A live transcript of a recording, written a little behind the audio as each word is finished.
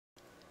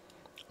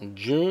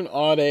June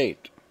odd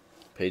 8,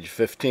 page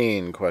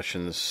 15,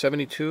 questions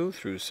 72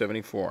 through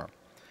 74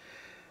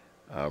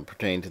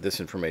 pertain to this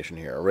information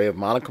here. Array of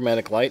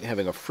monochromatic light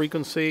having a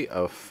frequency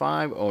of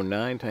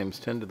 509 times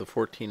 10 to the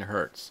 14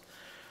 hertz.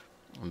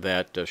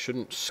 That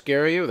shouldn't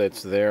scare you.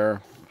 That's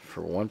there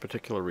for one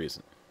particular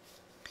reason.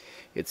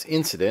 It's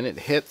incident. It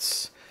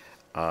hits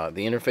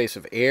the interface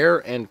of air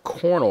and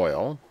corn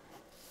oil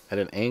at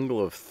an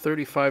angle of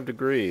 35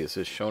 degrees,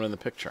 as shown in the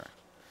picture.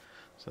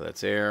 So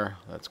that's air,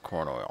 that's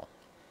corn oil.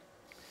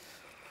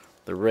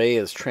 The ray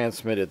is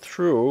transmitted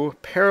through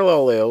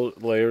parallel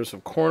layers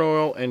of corn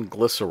oil and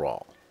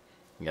glycerol.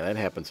 Yeah, that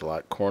happens a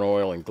lot. Corn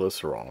oil and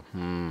glycerol.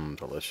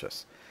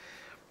 Delicious.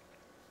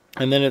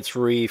 And then it's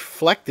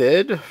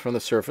reflected from the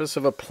surface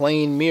of a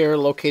plane mirror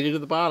located at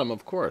the bottom,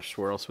 of course.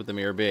 Where else would the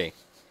mirror be?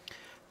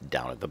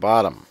 Down at the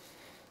bottom.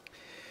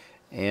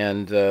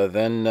 And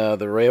then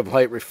the ray of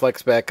light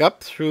reflects back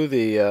up through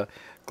the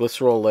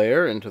glycerol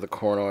layer into the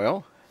corn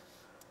oil.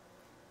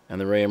 And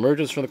the ray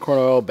emerges from the corn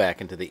oil back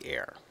into the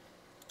air.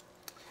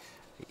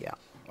 Yeah,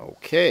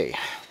 okay.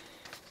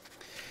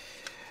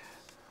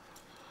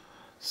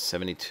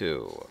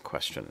 72,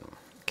 question.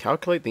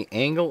 Calculate the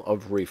angle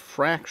of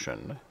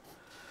refraction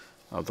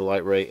of the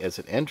light ray as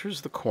it enters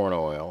the corn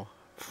oil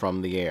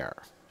from the air.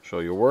 Show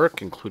your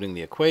work, including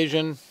the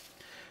equation,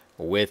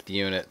 with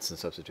units and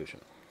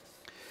substitution.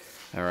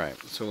 All right,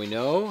 so we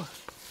know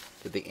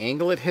that the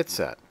angle it hits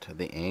at,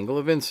 the angle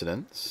of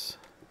incidence,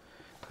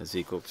 is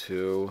equal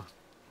to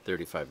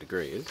 35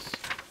 degrees.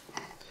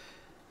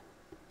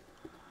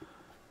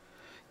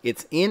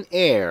 It's in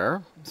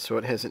air, so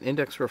it has an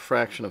index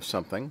refraction of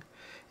something,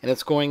 and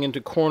it's going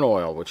into corn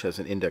oil, which has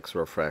an index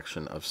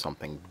refraction of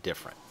something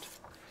different.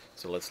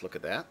 So let's look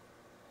at that.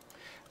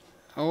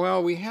 Oh,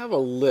 well, we have a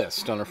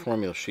list on our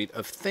formula sheet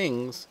of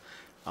things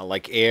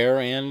like air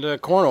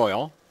and corn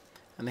oil,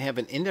 and they have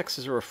an index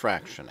of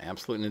refraction,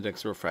 absolute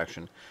index of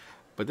refraction,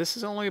 but this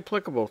is only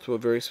applicable to a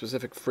very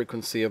specific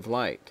frequency of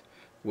light,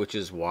 which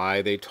is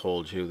why they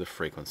told you the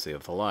frequency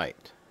of the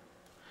light.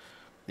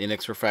 The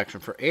index refraction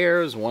for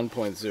air is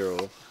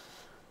 1.00,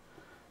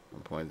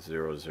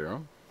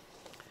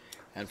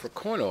 and for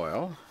corn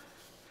oil,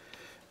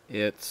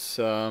 it's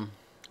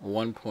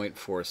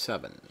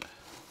 1.47.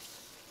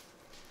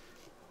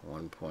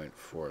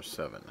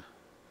 1.47.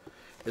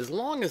 As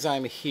long as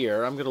I'm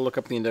here, I'm going to look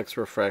up the index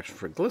refraction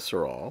for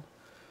glycerol,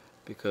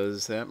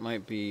 because that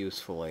might be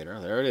useful later.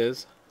 There it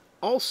is.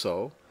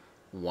 Also,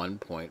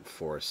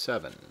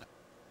 1.47.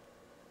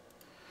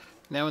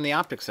 Now in the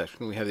optics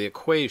section, we have the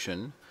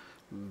equation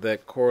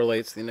that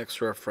correlates the index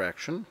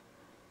refraction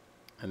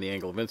and the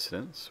angle of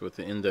incidence with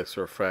the index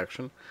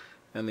refraction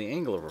and the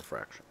angle of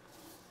refraction.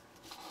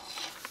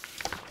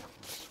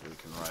 So we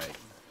can write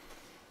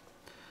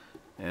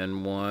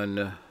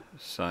n1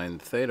 sine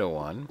theta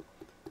 1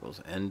 equals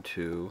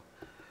n2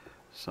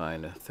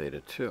 sine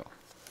theta 2.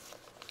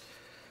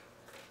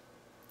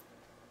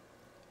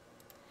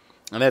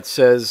 And that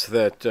says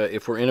that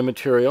if we're in a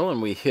material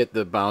and we hit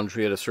the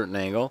boundary at a certain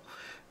angle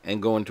and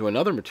go into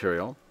another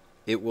material,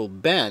 it will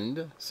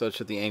bend such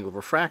that the angle of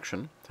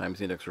refraction times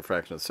the index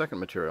refraction of the second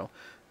material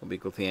will be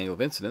equal to the angle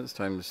of incidence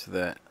times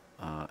the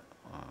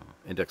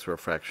index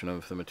refraction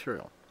of the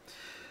material.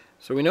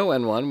 So we know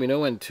n1, we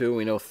know n2,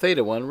 we know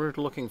theta 1. We're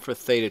looking for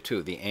theta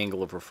 2, the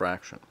angle of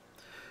refraction.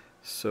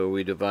 So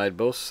we divide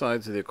both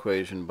sides of the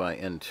equation by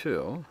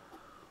n2.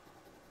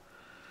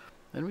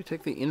 Then we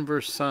take the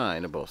inverse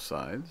sine of both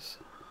sides.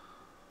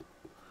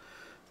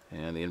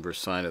 And the inverse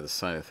sine of the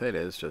sine of theta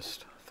is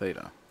just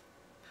theta.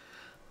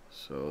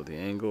 So the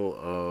angle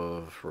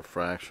of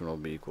refraction will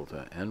be equal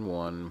to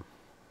n1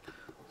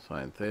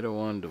 sine theta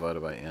 1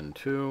 divided by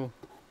n2,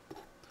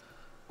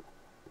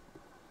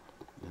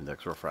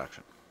 index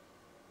refraction.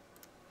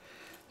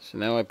 So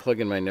now I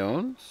plug in my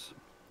knowns.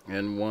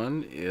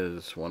 n1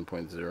 is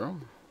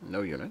 1.0,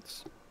 no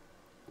units,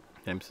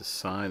 times the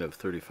sine of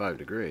 35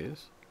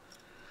 degrees,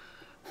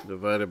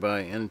 divided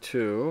by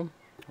n2,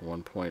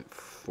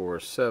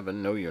 1.47,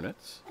 no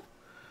units.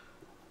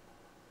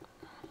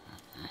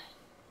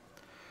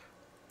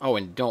 Oh,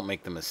 and don't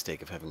make the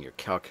mistake of having your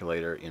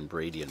calculator in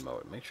Bradian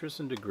mode. Make sure it's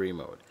in degree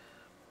mode.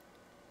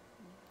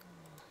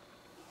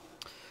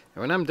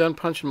 And when I'm done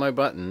punching my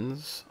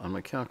buttons on my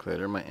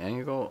calculator, my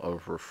angle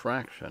of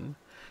refraction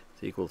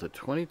is equal to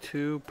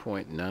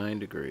 22.9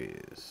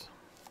 degrees,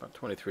 about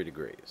 23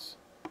 degrees.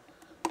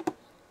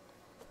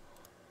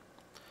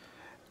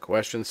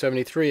 Question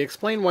 73.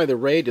 Explain why the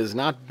ray does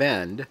not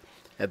bend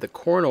at the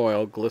corn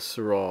oil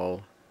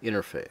glycerol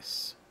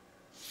interface.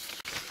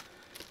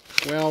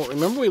 Well,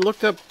 remember we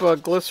looked up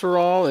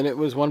glycerol and it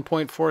was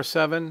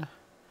 1.47?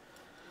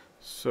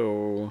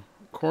 So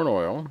corn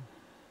oil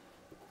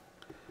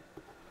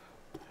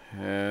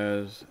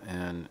has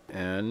an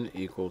N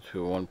equal to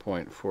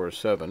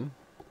 1.47.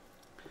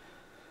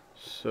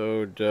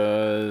 So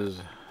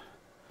does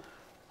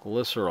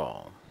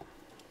glycerol.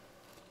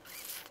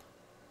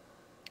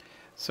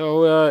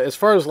 So as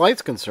far as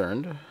light's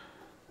concerned,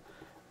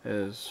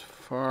 as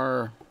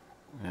far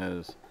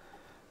as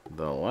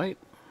the light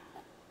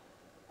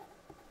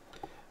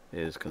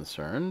is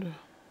concerned,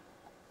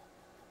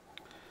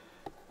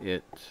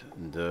 it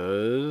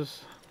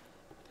does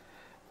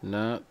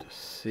not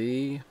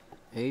see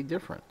a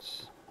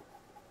difference.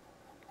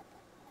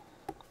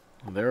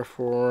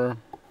 Therefore,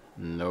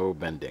 no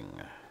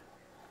bending.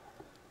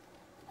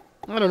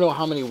 I don't know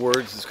how many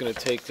words it's going to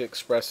take to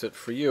express it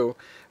for you,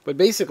 but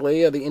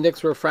basically the index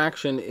of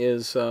refraction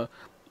is the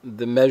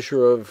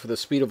measure of the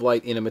speed of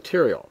light in a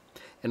material.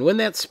 And when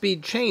that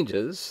speed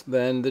changes,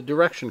 then the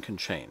direction can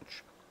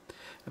change.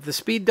 If the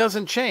speed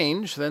doesn't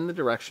change, then the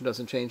direction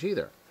doesn't change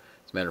either.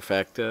 As a matter of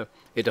fact,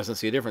 it doesn't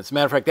see a difference. As a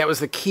matter of fact, that was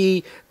the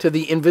key to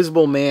the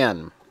Invisible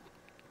Man.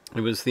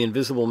 It was the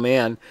Invisible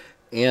Man,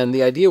 and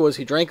the idea was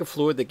he drank a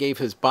fluid that gave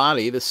his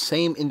body the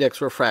same index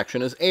of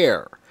refraction as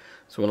air.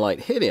 So when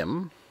light hit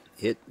him,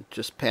 it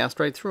just passed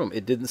right through him.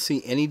 It didn't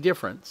see any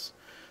difference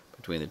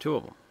between the two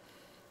of them.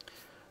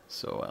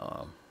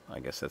 So I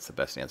guess that's the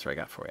best answer I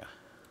got for you.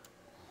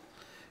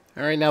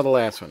 All right, now the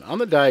last one. On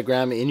the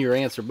diagram in your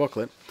answer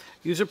booklet,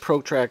 use a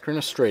protractor and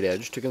a straight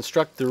edge to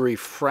construct the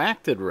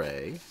refracted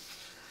ray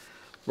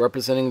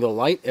representing the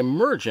light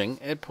emerging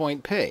at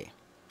point P.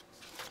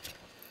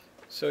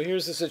 So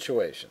here's the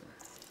situation.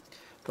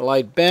 The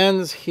light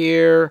bends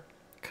here,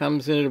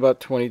 comes in at about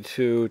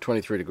 23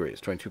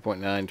 degrees,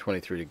 22.9,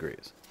 23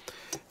 degrees.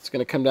 It's going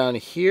to come down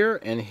here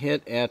and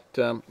hit at,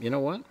 you know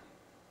what?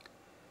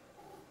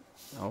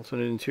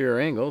 Alternate interior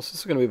angles.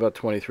 This is going to be about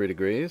 23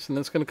 degrees, and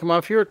then it's going to come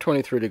off here at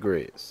 23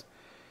 degrees.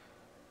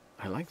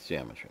 I like the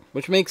geometry.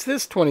 Which makes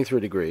this 23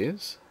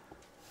 degrees.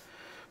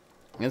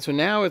 And so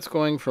now it's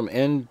going from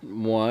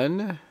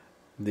N1,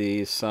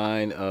 the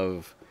sine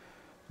of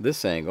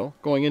this angle,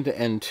 going into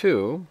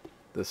N2,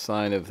 the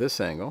sine of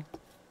this angle.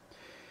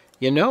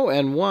 You know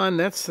N1,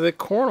 that's the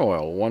corn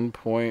oil,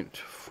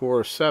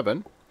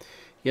 1.47.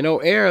 You know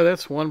air,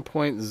 that's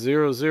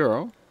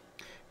 1.00.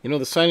 You know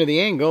the sine of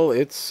the angle,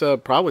 it's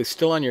probably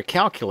still on your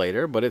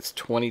calculator, but it's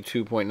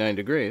 22.9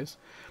 degrees.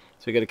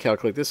 So you got to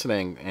calculate this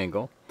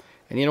angle.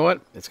 And you know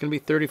what? It's going to be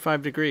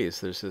 35 degrees.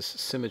 There's this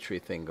symmetry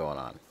thing going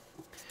on.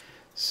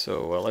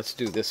 So let's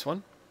do this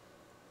one.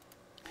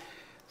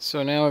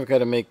 So now I've got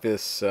to make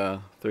this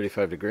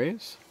 35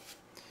 degrees.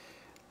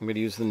 I'm going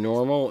to use the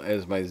normal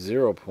as my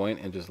 0 point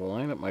and just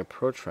line up my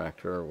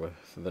protractor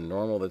with the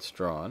normal that's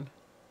drawn.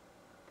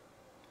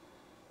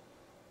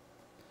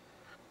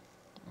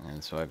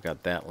 And so I've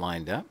got that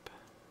lined up.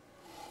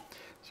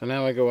 So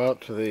now I go out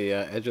to the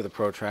edge of the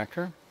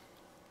protractor.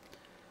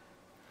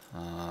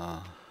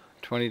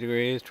 20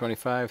 degrees,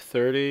 25,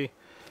 30,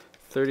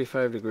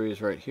 35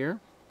 degrees right here.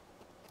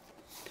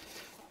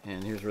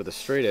 And here's where the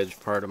straight edge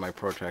part of my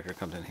protractor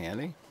comes in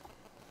handy.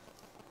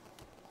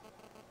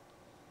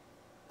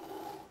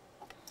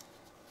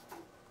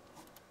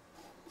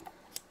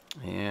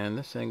 And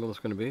this angle is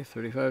going to be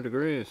 35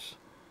 degrees.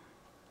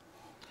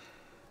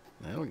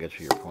 That'll get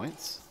you your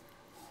points.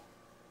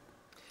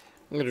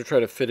 I'm going to try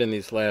to fit in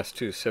these last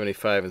two,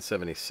 75 and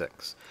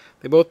 76.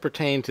 They both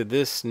pertain to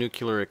this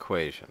nuclear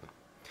equation.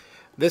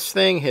 This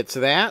thing hits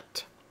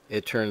that,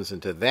 it turns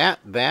into that,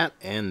 that,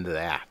 and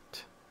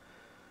that.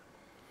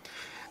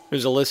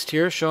 There's a list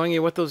here showing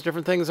you what those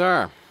different things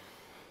are.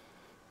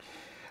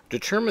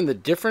 Determine the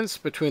difference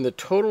between the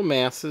total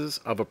masses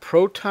of a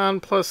proton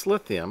plus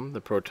lithium,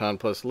 the proton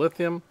plus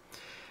lithium,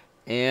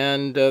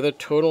 and the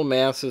total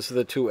masses of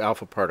the two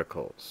alpha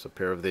particles, a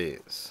pair of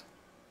these.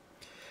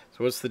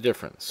 So what's the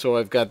difference? So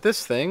I've got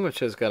this thing, which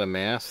has got a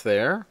mass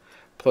there,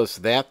 plus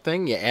that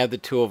thing. You add the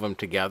two of them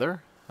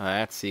together.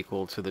 That's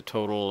equal to the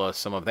total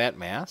sum of that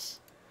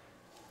mass.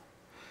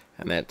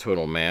 And that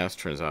total mass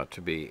turns out to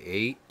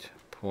be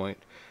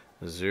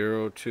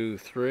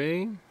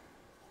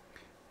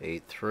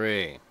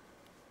 8.02383.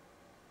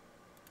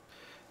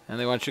 And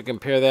they want you to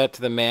compare that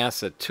to the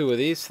mass of two of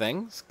these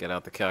things. Get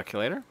out the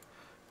calculator.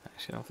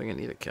 Actually, I don't think I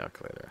need a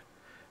calculator.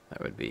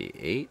 That would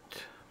be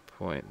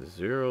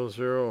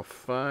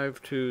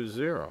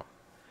 8.00520.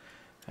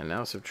 And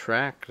now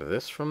subtract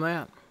this from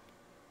that.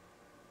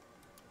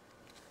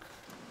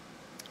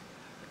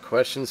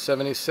 Question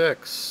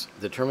 76.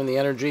 Determine the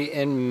energy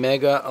in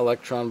mega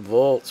electron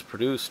volts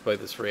produced by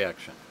this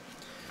reaction.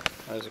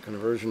 There's a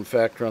conversion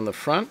factor on the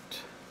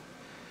front.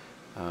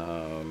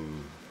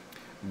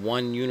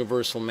 1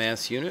 universal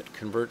mass unit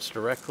converts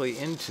directly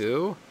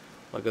into,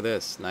 look at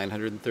this,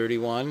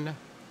 931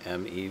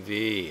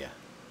 MeV.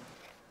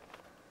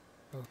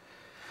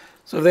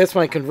 So if that's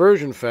my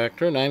conversion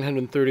factor,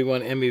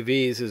 931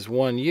 MeVs is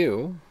 1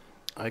 U.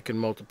 I can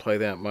multiply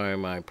that by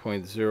my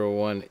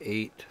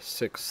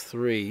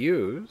 0.01863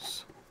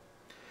 U's,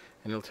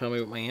 and it'll tell me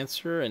what my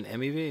answer in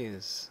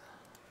MeVs.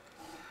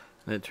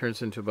 And it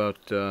turns into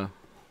about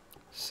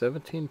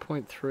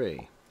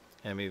 17.3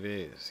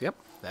 MeVs. Yep,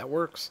 that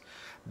works.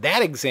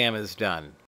 That exam is done.